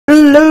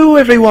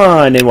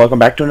everyone, and welcome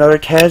back to another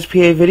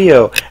Tazpa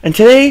video. And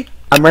today,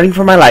 I'm running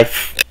for my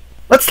life.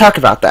 Let's talk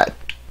about that.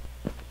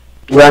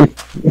 Run.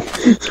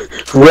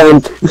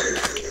 Run.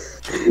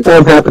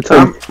 I'm happy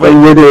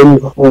within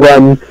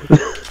run.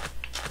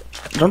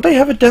 Don't they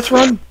have a death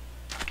run?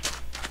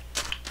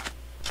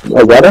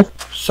 A what?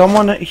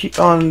 Someone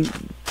on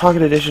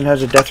Pocket Edition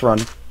has a death run.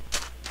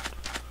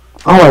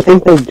 Oh, I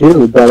think they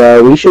do,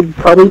 but we should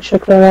probably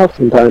check that out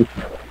sometime.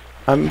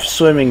 I'm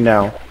swimming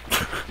now.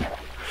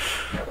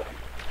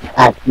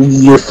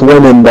 You're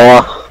swimming, boy.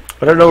 I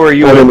don't know where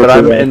you went, but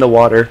I'm in the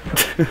water.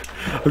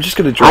 I'm just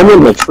gonna drown. I'm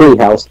in the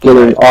treehouse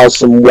getting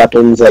awesome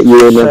weapons that you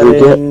will never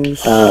get.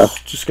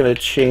 Just gonna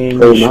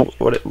change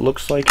what it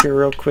looks like here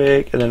real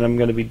quick, and then I'm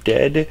gonna be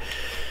dead.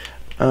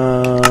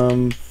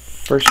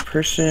 First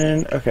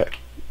person. Okay.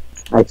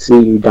 I see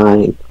you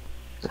dying.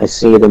 I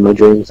see it in my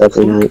dreams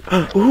every night.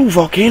 Ooh,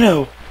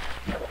 volcano!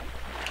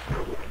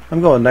 I'm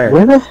going there.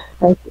 Where the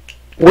heck?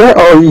 Where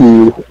are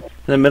you?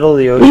 In the middle of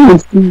the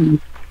ocean.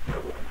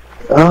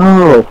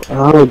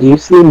 Oh, do you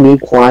see me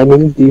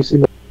climbing? Do you see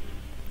me?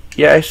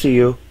 Yeah, I see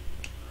you.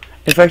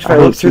 In fact, if I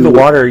look through the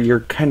water, you're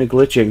kind of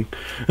glitching.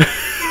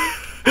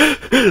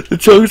 The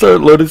chunks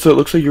aren't loaded, so it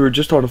looks like you were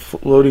just on a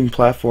floating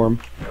platform.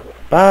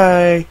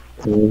 Bye!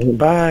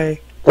 Bye!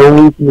 Don't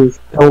leave me.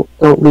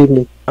 Don't leave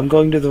me. I'm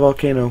going to the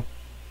volcano.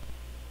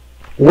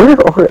 Where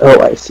are... Oh,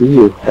 I see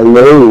you.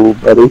 Hello,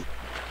 buddy.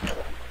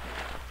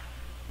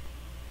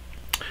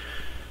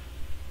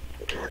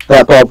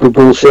 That bobber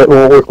bullshit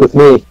won't work with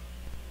me.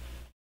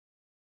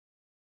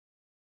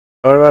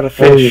 What about a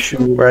fish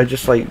where I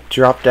just like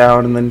drop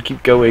down and then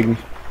keep going?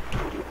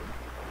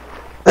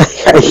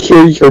 I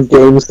hear your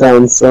game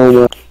sound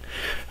so much.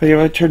 Okay, I'm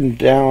gonna turn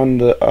down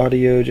the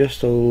audio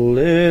just a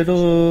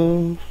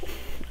little.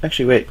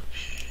 Actually, wait.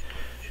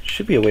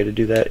 Should be a way to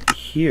do that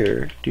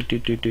here.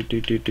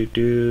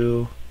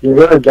 Do.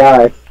 You're gonna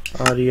die.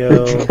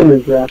 Audio. You're gonna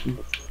die.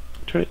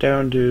 Turn it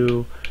down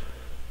to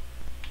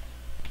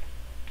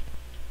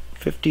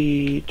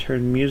 50.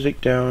 Turn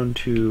music down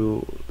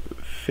to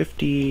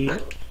 50.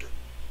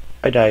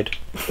 I died.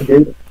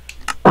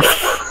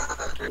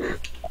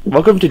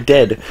 Welcome to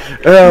Dead.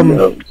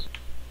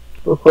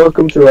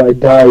 Welcome to I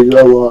died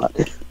a lot.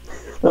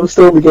 I'm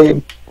still in the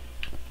game.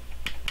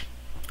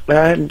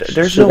 And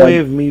there's no way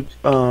of me.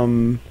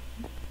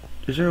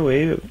 Is there a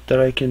way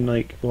that I can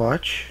like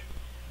watch?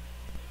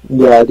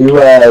 Yeah, do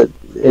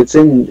it's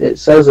in. It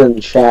says in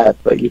chat,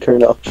 but you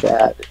turned off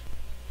chat.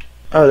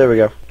 Oh, there we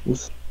go.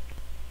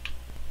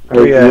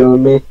 Are you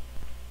viewing me?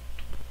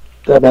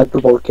 I'm at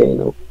the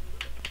volcano.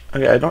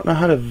 Okay, I don't know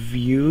how to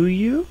view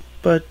you,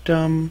 but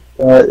there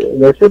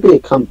should be a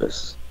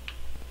compass.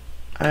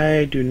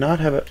 I do not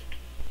have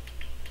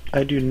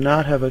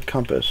a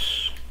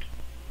compass.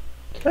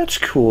 That's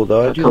cool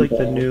though. I do like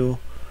the new.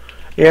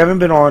 Yeah, I haven't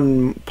been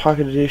on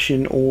Pocket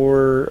Edition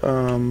or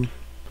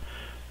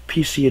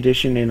PC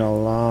Edition in a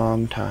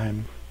long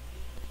time.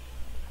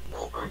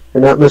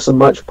 You're not missing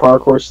much.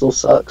 Parkour still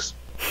sucks.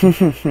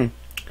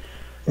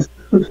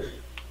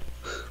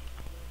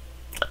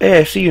 Hey,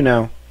 I see you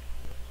now.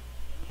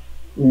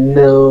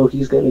 No,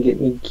 he's gonna get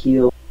me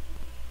killed.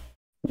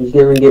 He's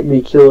gonna get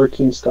me killer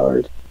king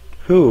starred.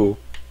 Who?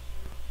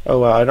 Oh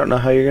wow, I don't know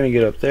how you're gonna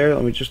get up there.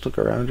 Let me just look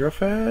around real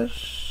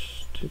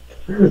fast.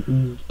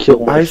 Kill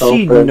myself. I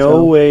see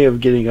no way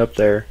of getting up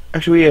there.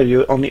 Actually, yeah,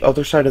 you on the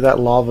other side of that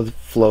lava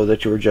flow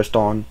that you were just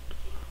on.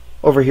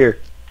 Over here.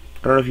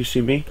 I don't know if you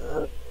see me.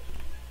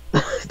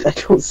 I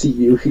don't see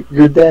you.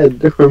 You're dead.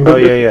 Remember? Oh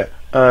yeah.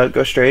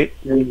 Go straight.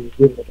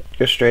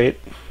 Go straight.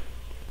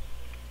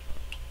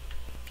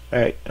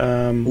 Alright,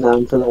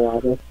 down to the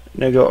lava.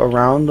 Now go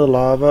around the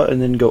lava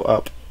and then go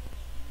up.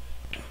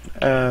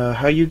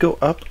 How you go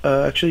up?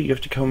 Actually, you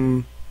have to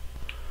come.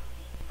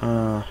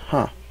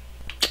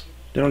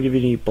 They don't give you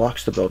any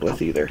blocks to build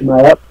with either. Am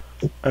I up?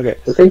 Okay.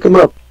 I think I'm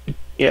up.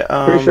 Yeah.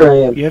 Pretty sure I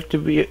am. You have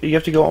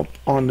to go up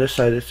on this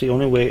side. It's the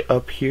only way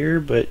up here,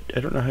 but I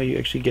don't know how you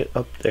actually get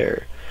up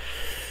there.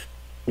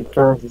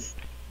 That's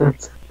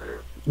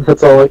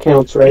all that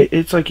counts, right?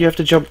 It's like you have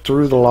to jump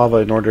through the lava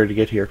in order to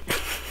get here.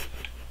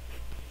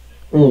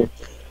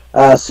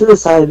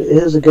 Suicide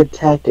is a good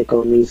tactic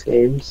on these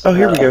games. Oh,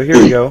 here we go.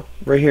 Here we go.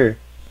 Right here.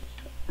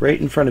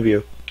 Right in front of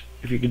you.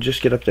 If you could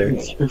just get up there.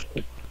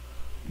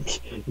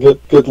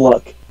 Good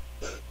luck.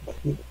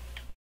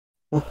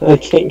 I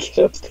can't get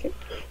up there.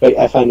 Wait,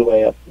 I found a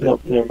way up.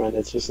 Nope, never mind.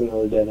 It's just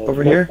another dead end.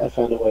 Over here? I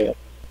found a way up.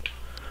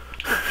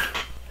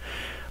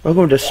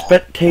 Welcome to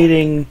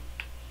spectating.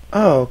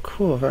 Oh,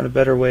 cool. I found a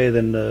better way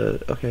than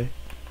the. Okay.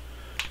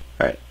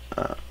 Alright.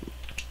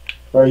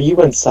 Are you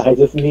inside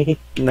of me?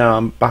 No,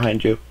 I'm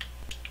behind you.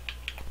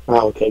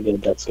 Oh, okay,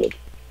 good. That's good.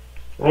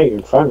 Now you're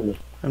in front of me.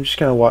 I'm just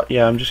kind of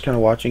I'm just kind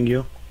of watching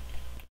you.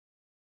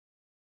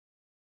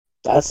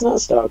 That's not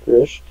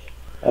stalkerish.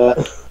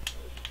 Well,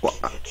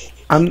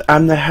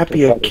 I'm the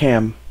happy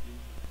cam.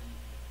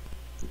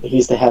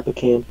 He's the happy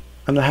cam.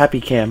 I'm the happy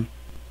cam.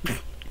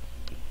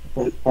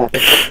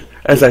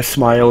 As I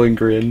smile and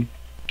grin.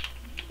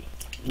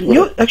 You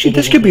know, actually,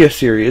 this could be a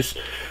series.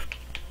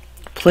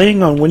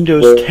 playing on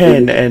Windows Where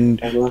 10 the and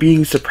camera?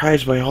 being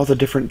surprised by all the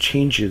different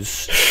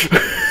changes.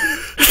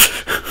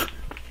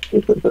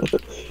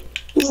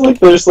 It's like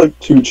there's like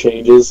 2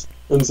 changes.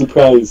 I'm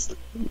surprised.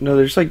 No,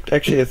 there's like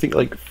actually I think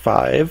like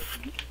 5.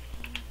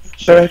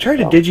 But I tried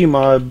to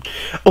Digimod.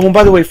 Oh, and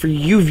by the way, for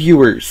you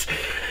viewers,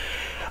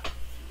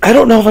 I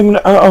don't know if I'm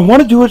gonna. I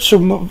want to do a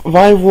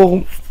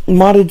survival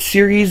modded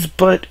series,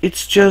 but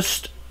it's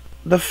just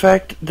the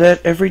fact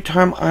that every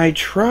time I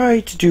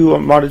try to do a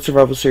modded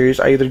survival series,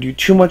 I either do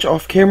too much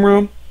off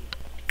camera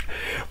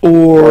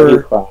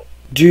or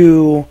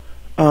do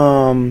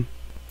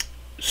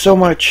so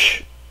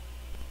much.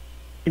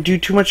 Do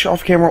too much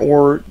off camera,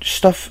 or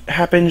stuff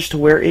happens to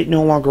where it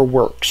no longer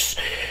works.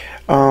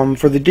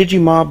 For the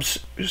Digimobs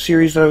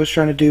series that I was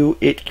trying to do,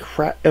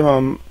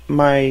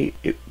 my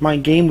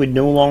game would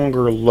no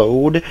longer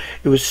load.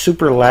 It was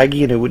super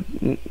laggy,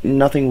 and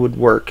nothing would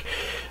work.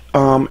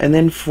 And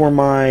then for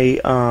my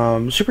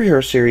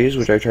superhero series,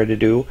 which I tried to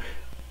do,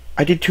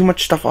 I did too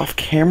much stuff off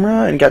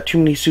camera and got too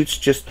many suits.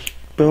 Just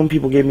boom,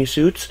 people gave me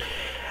suits.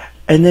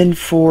 And then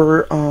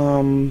for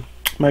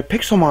my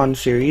Pixelmon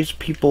series,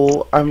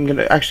 I'm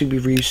gonna actually be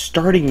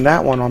restarting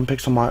that one on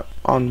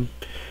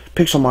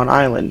Pixelmon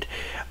Island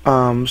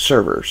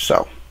server.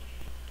 So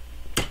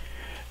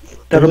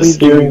that'll be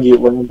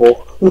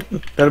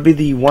that'll be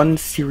the one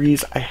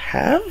series I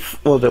have.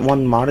 Well, the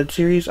one modded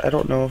series. I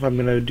don't know if I'm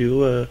gonna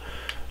do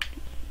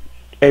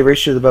a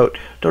Race to the Boat.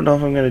 Don't know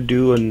if I'm gonna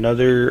do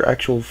another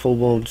actual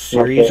full-blown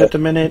series at the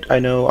minute. I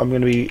know I'm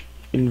gonna be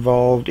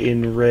involved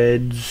in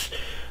Red's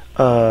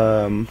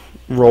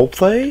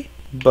roleplay,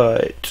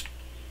 but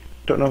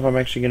don't know if I'm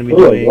actually going to be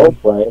doing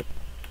roleplay.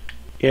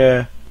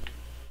 Yeah,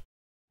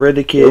 Red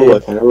the Kid.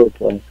 What kind of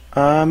roleplay?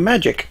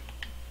 Magic.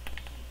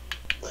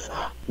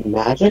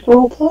 Magic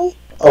roleplay?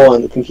 Oh,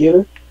 on the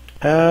computer?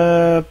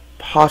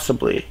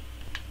 Possibly.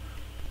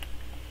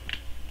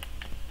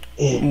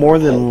 Yeah, more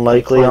than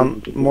likely on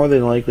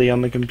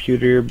the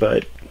computer,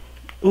 but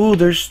ooh,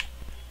 there's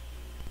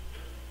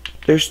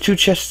 2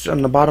 chests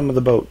on the bottom of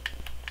the boat.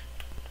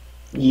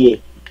 Yeah.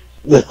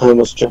 I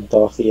almost jumped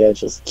off the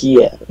edge.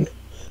 Yeah.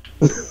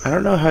 I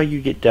don't know how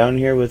you get down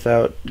here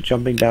without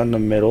jumping down the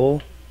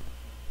middle.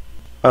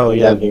 Oh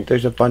yeah,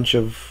 there's a bunch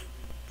of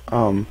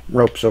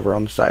ropes over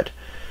on the side.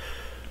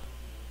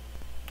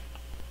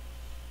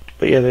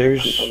 But yeah,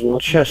 there's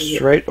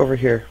chests right over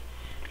here.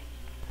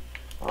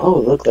 Oh,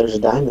 look, there's a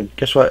diamond.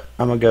 Guess what?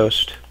 I'm a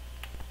ghost.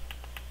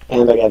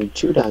 And I got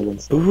 2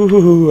 diamonds.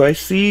 Ooh, I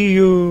see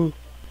you.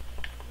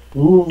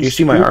 Ooh, do you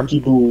see my arm?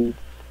 Boo.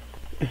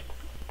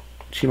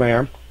 See my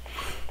arm?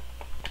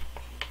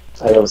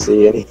 I don't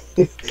see any.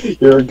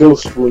 You're a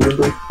ghost,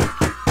 remember?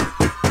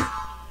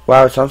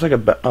 Wow, it sounds like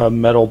a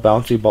metal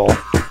bouncy ball.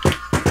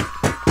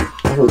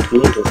 Oh,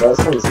 Jesus, that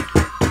sounds...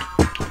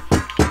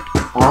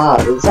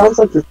 it sounds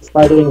like you're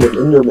fighting an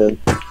Enderman.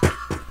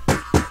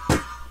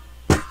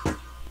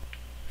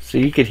 So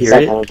you could hear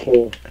it? I don't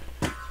care.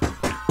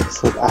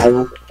 It's like, I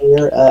don't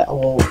care at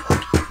all.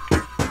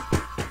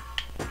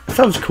 That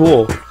sounds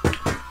cool.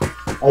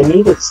 I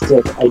need a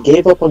stick. I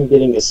gave up on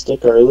getting a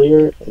stick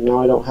earlier, and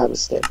now I don't have a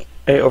stick.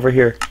 Hey, over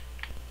here.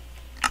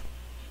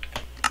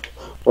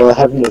 Well, I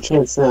have no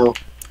chance now.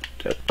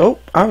 Oh,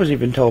 I was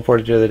even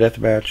teleported to the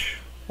deathmatch.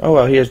 Oh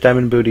well, he has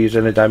diamond booties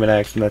and a diamond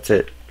axe, and that's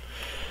it.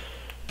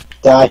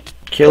 Die.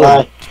 Kill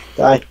him.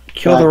 Die.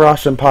 Kill the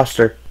Ross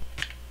imposter.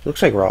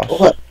 Looks like Ross.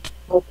 What?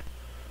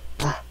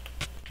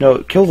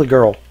 No, kill the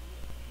girl.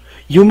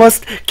 You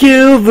must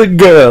kill the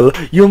girl.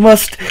 You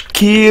must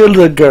kill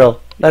the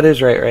girl. That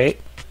is right?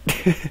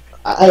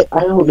 I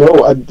don't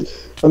know.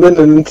 I'm in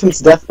an intense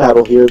death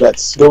battle here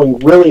that's going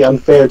really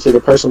unfair to the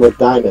person with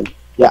diamond.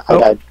 Yeah, I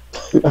died.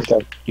 Okay.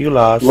 You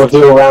lost. You want to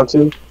do a round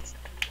 2?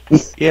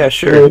 Yeah,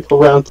 sure.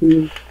 Round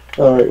 2?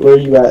 Alright, where are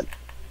you at?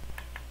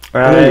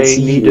 I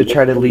need to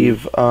try to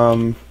leave.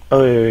 Oh,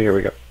 here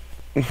we go.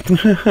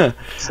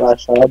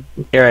 Slash hub.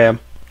 Here I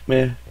am.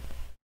 Yeah.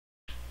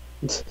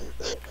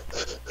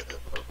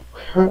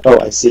 Oh,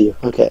 I see you.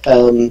 Okay.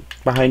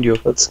 Behind you.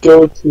 Let's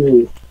go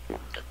here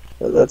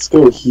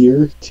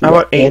to How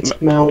about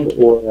Ant Mound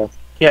or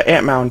yeah,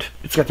 Ant Mound.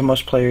 It's got the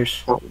most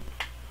players.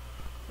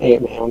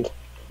 Ant Mound.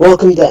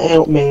 Welcome to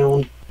Ant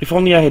Mound. If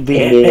only I had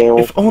the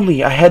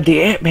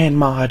Ant-Man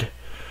mod.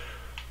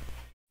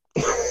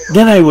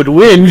 Then I would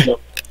win.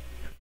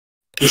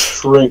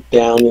 Just shrink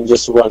down and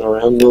just run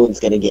around. No one's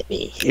gonna get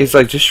me. It's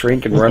like just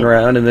shrink and run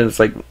around, and then it's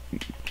like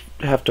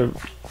have to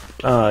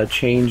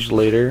change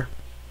later.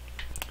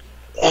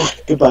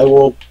 Goodbye,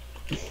 world.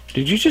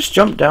 Did you just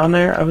jump down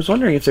there? I was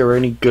wondering if there were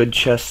any good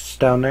chests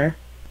down there.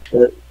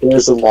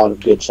 There's a lot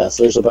of good chests.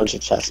 There's a bunch of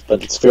chests,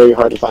 but it's very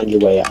hard to find your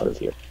way out of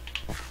here.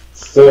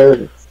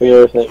 Fair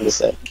thing to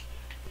say.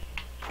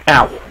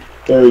 Ow.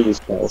 Very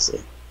useful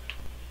policy.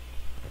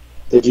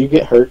 Did you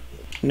get hurt?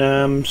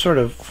 Sort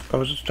of. I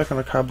was stuck on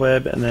a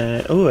cobweb, and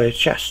then a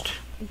chest.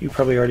 You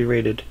probably already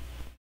raided.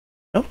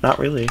 Nope, not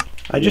really.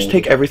 I just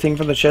take everything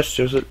from the chest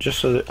just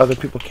so that other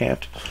people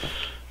can't.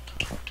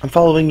 I'm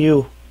following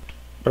you,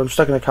 but I'm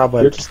stuck in a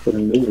cobweb. You're just the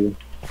noob.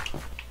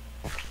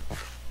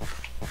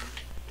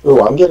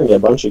 Oh, I'm getting a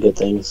bunch of good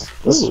things.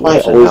 This is Ooh, why I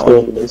what's in always that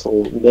go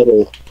one? in the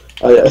middle.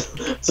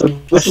 So I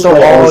this is stole why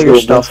I all always your go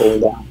stuff. mental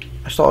and down.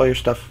 I stole all your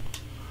stuff.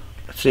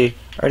 Let's see.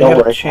 I already Don't have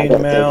a worry, I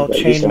got things that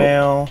you don't.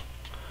 chainmail.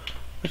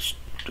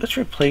 Let's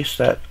replace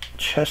that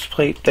chest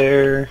plate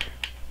there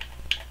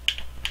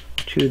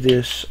to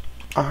this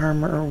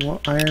iron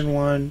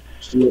one.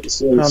 She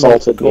Put on the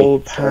insulted me,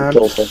 gold so I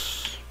killed her.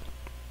 pants.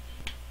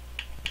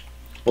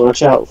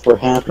 Watch out for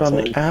half Put a on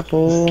ton. the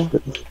apple.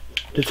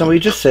 Did somebody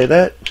just say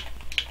that?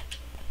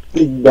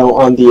 No,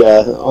 on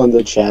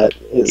the chat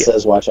it Yeah.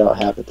 says watch out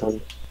half a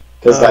ton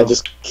because I Oh.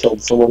 just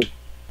killed someone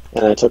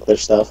and I took their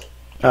stuff.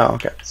 Oh,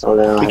 okay. So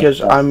now Because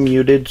I have I'm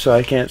muted, so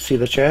I can't see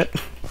the chat.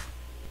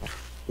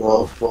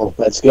 no, well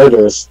that's good,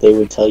 or else they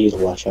would tell you to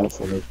watch out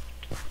for me.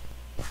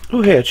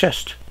 Ooh, hey, a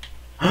chest.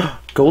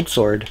 Gold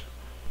sword.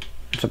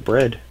 It's a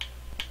bread.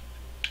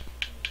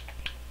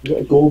 You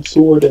got a gold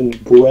sword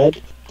and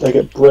bread. I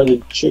got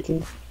breaded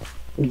chicken,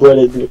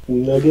 breaded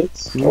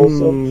nuggets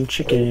also. Mmm,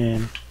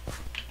 chicken.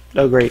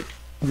 Oh, great.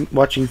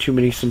 Watching too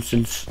many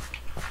Simpsons.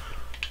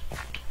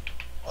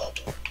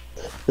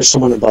 There's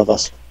someone above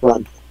us.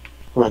 Run,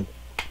 run.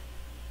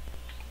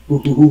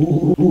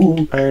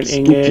 Iron Spooky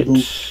ingot.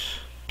 boop.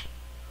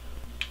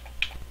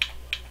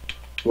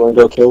 You wanna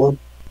go kill him?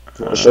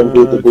 You wanna show him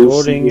do the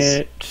Gold boofsies?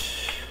 ingot.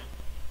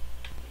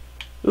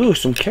 Ooh,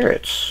 some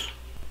carrots.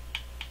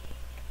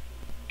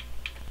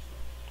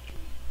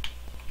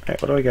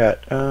 Alright, what do I got?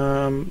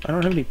 I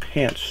don't have any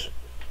pants.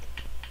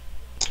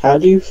 How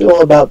do you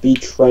feel about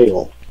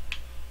betrayal?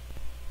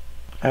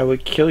 I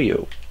would kill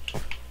you.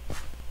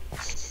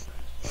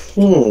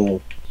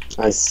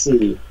 I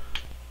see.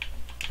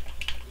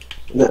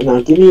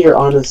 Now give me your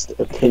honest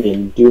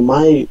opinion.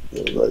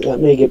 Let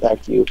me get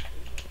back to you.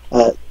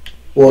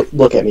 Well,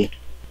 look at me.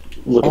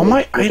 Look All at me. my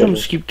Look at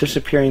items me. keep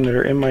disappearing that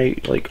are in my,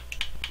 like,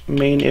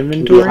 main I'm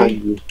inventory.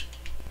 behind you.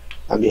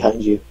 I'm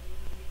behind you.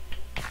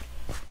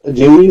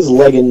 Do these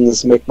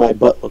leggings make my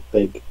butt look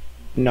big?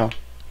 No.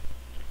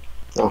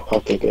 Oh,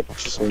 okay, good.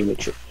 Just want to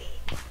make sure.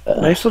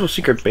 Nice little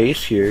secret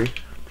base here.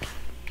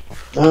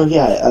 Oh,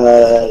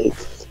 yeah,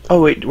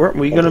 Oh, wait, weren't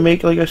we gonna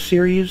make, like, a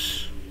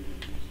series?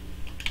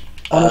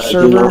 On a do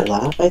server? not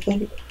laugh, I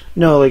think?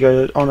 No, like,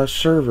 on a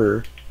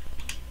server.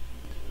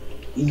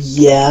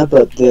 Yeah,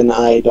 but then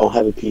I don't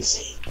have a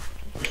PC.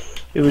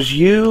 It was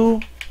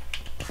you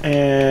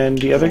and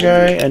the other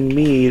guy and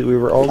me. We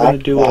were all gonna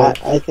do I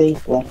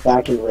think left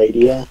back in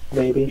Radia,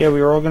 maybe. yeah,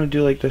 we were all gonna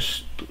do like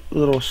this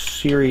little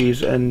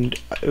series, and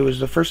it was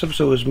the first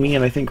episode was me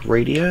and I think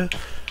Radia,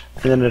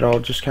 and then it all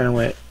just kind of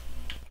went,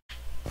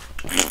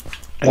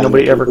 and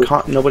nobody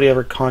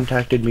ever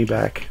contacted me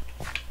back.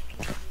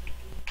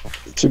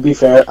 To be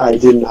fair, I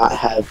did not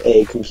have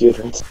a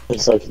computer,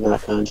 so I could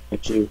not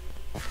contact you.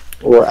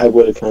 Or I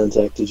would have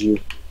contacted you.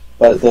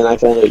 But then I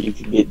found out you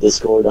could get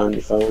Discord on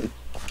your phone.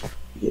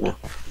 You know.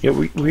 Yeah,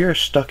 we are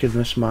stuck in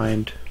this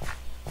mind.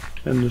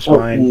 In this Oh,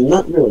 mind.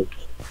 not really.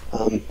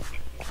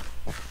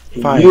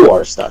 Fine. You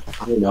are stuck.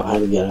 I don't know how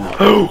to get out.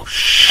 Oh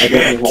I don't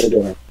know how to shit!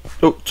 get out.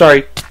 Oh,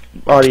 sorry,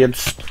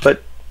 audience,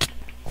 but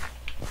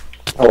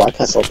Oh, I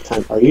cuss all the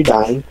time. Are you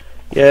dying?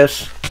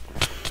 yes.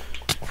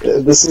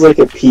 This is like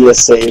a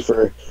PSA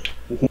for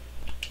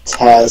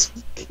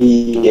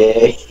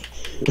Tazpa.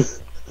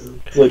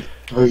 It's like,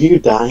 are you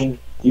dying?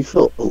 Do you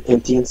feel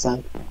empty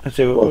inside? Let's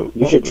see. Well,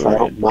 you should try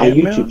out my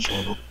YouTube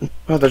channel.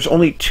 Oh, there's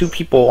only 2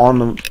 people on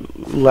the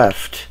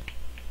left.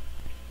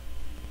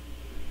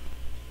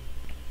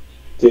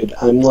 Dude,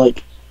 I'm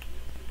like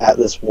at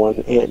this one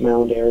ant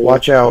mound area.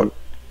 Watch out.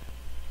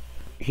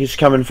 He's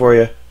coming for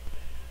you.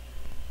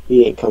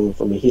 He ain't coming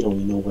for me. He don't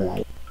even know where I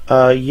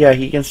am. Yeah,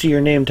 he can see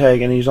your name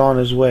tag and he's on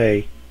his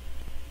way.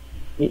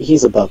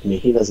 He's above me.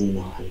 He doesn't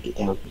even know how to get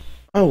down.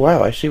 Oh,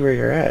 wow, I see where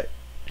you're at.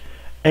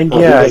 And Oh,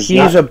 yeah, he he's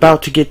is not-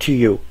 about to get to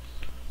you.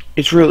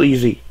 It's real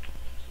easy.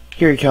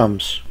 Here he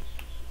comes.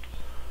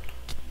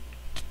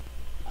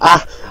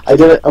 Ah! I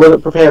did it. I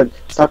wasn't prepared.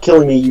 Stop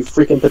killing me, you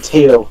freaking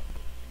potato.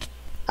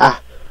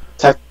 Ah!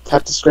 Tap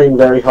the screen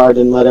very hard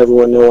and let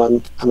everyone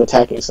know I'm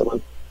attacking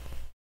someone.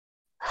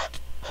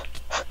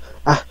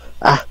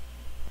 Ah!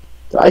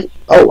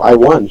 Oh, I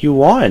won. You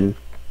won.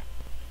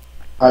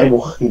 I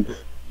won.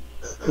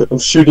 I'm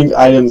shooting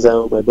items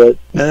out of my butt.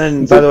 And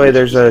then, by the way,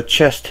 there's a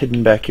chest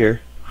hidden back here.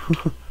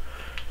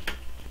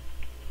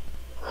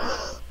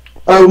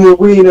 I'm a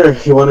wiener.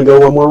 You want to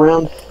go one more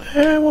round?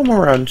 One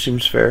more round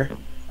seems fair.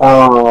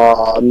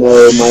 Oh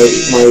no,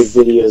 my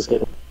video is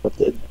getting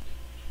interrupted.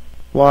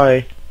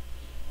 Why?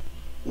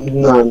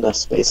 Not enough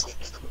space.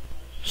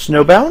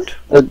 Snowbound?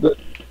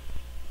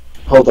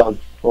 Hold on.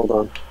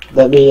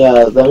 Let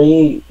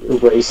me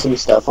erase some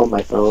stuff on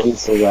my phone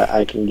so that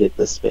I can get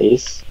the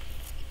space.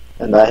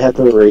 And I have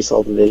to erase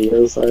all the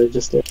videos that I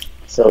just did.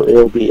 So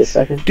it'll be a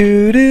second.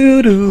 Do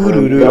do do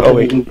do do. Oh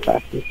wait.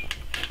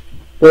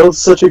 That was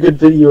such a good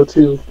video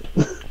too.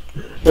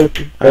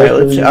 Alright,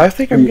 let's see. I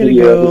think I'm gonna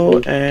go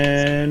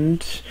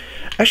and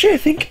actually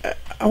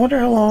I wonder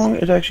how long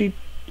it actually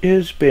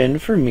has been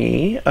for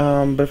me.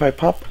 But if I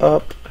pop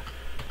up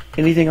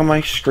anything on my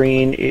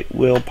screen, it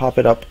will pop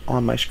it up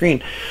on my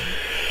screen.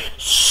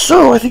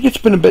 So I think it's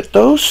been a bit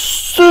though,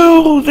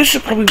 so this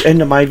should probably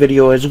end my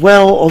video as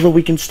well, although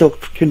we can still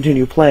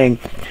continue playing.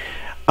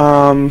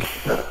 I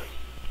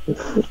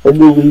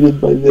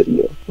deleted my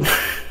video.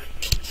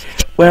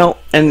 Well,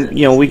 and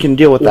you know, we can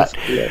deal with that.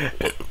 Yeah.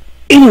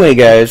 Anyway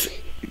guys,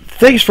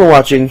 thanks for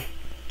watching.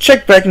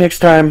 Check back next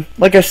time.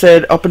 Like I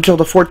said, up until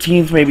the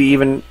 14th, maybe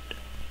even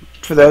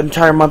for the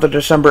entire month of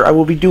December, I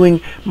will be doing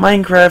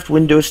Minecraft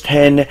Windows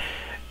 10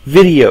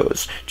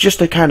 videos, just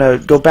to kind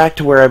of go back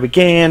to where I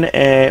began,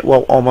 and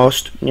well,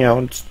 almost, you know,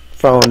 it's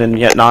phone and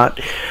yet not,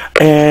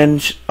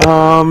 and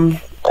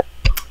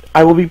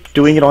I will be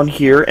doing it on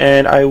here,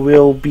 and I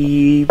will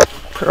be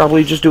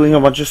probably just doing a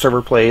bunch of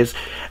server plays,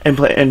 and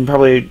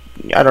probably,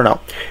 I don't know.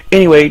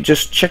 Anyway,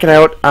 just check it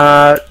out.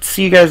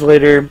 See you guys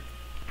later.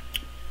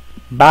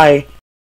 Bye.